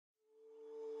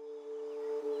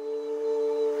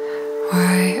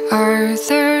Why are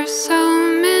there so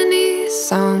many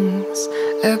songs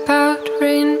about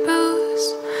rainbows?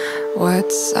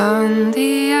 What's on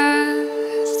the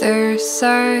other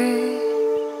side?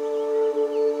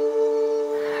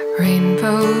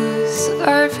 Rainbows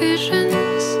are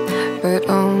visions, but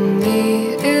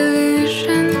only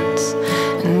illusions,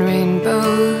 and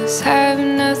rainbows have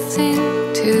nothing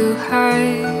to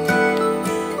hide.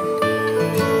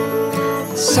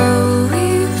 So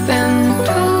we've been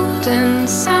told, and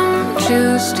some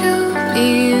choose to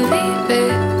believe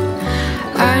it.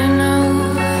 I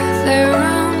know they're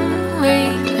wrong,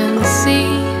 wait and see.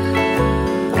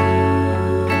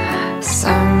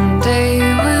 Someday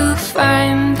we'll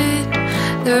find it,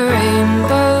 the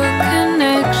rainbow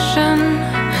connection,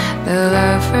 the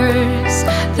lovers,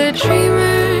 the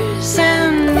dreamers,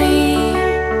 and me.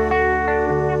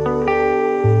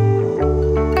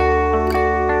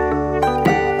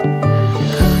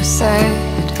 Who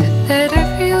said that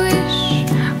every wish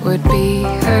would be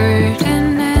heard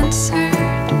and answered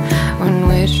when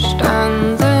wished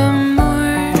on the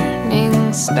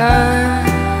morning star?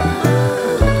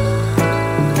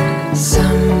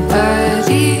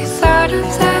 Somebody thought of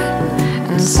that,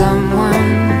 and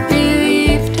someone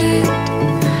believed it.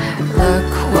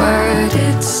 Look what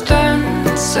it's done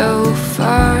so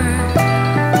far.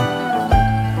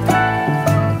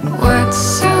 What's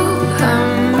so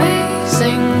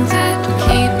amazing that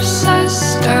keeps us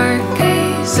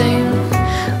stargazing?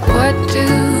 What do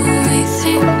we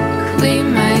think we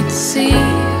might see?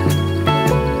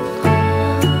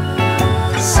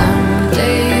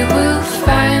 Someday we'll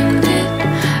find it,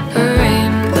 a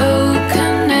rainbow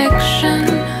connection,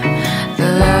 the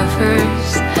lovers,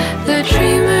 the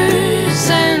dreamers,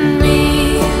 and me.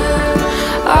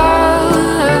 All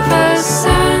of us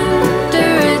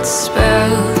under its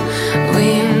spell, we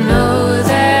know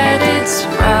that it's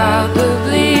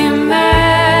probably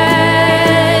magic.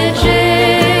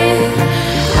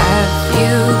 Have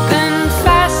you been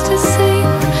fast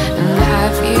asleep, and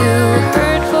have you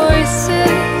heard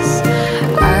voices?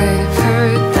 I've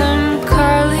heard them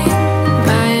calling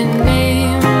my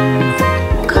name.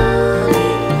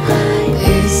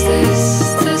 Is this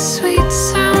the sweet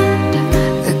sound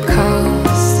that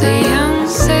calls the young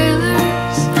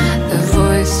sailors? The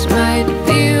voice might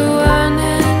be one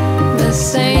and the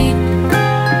same.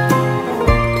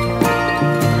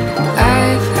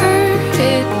 I've heard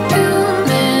it too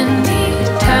many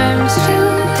times to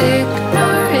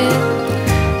ignore it.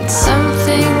 It's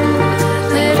something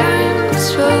that I'm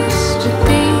supposed to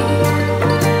be.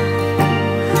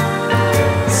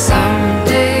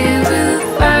 Someday we'll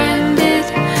find it,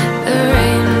 the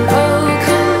rainbow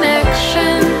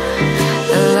connection,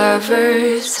 the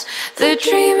lovers, the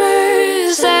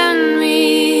dreamers, and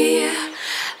me.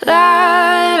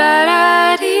 La da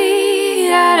da dee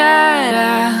da da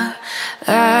da,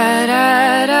 la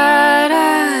da da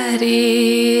da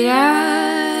dee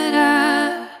da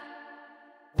da.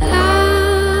 La.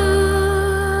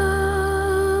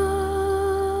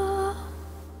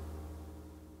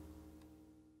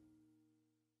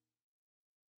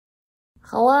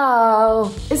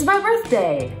 Hello! It's my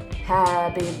birthday!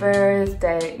 Happy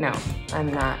birthday. No,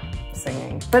 I'm not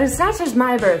singing. But it's not just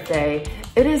my birthday,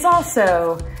 it is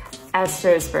also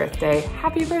Esther's birthday.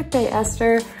 Happy birthday,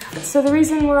 Esther. So the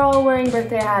reason we're all wearing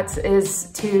birthday hats is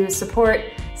to support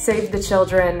Save the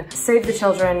Children. Save the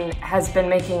Children has been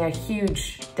making a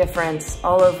huge difference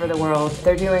all over the world.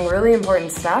 They're doing really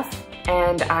important stuff,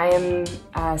 and I am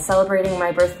celebrating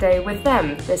my birthday with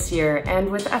them this year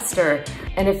and with Esther.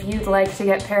 And if you'd like to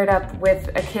get paired up with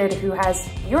a kid who has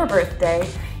your birthday,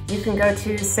 you can go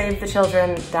to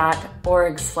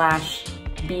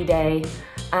savethechildren.org/bday,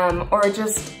 or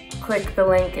just click the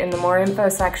link in the more info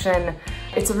section.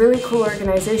 It's a really cool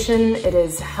organization. It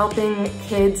is helping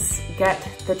kids get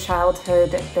the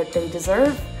childhood that they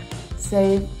deserve.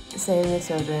 Save the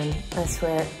children. That's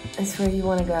where you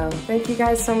want to go. Thank you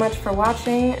guys so much for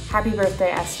watching. Happy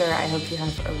birthday, Esther. I hope you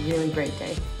have a really great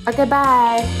day. Okay,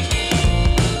 bye.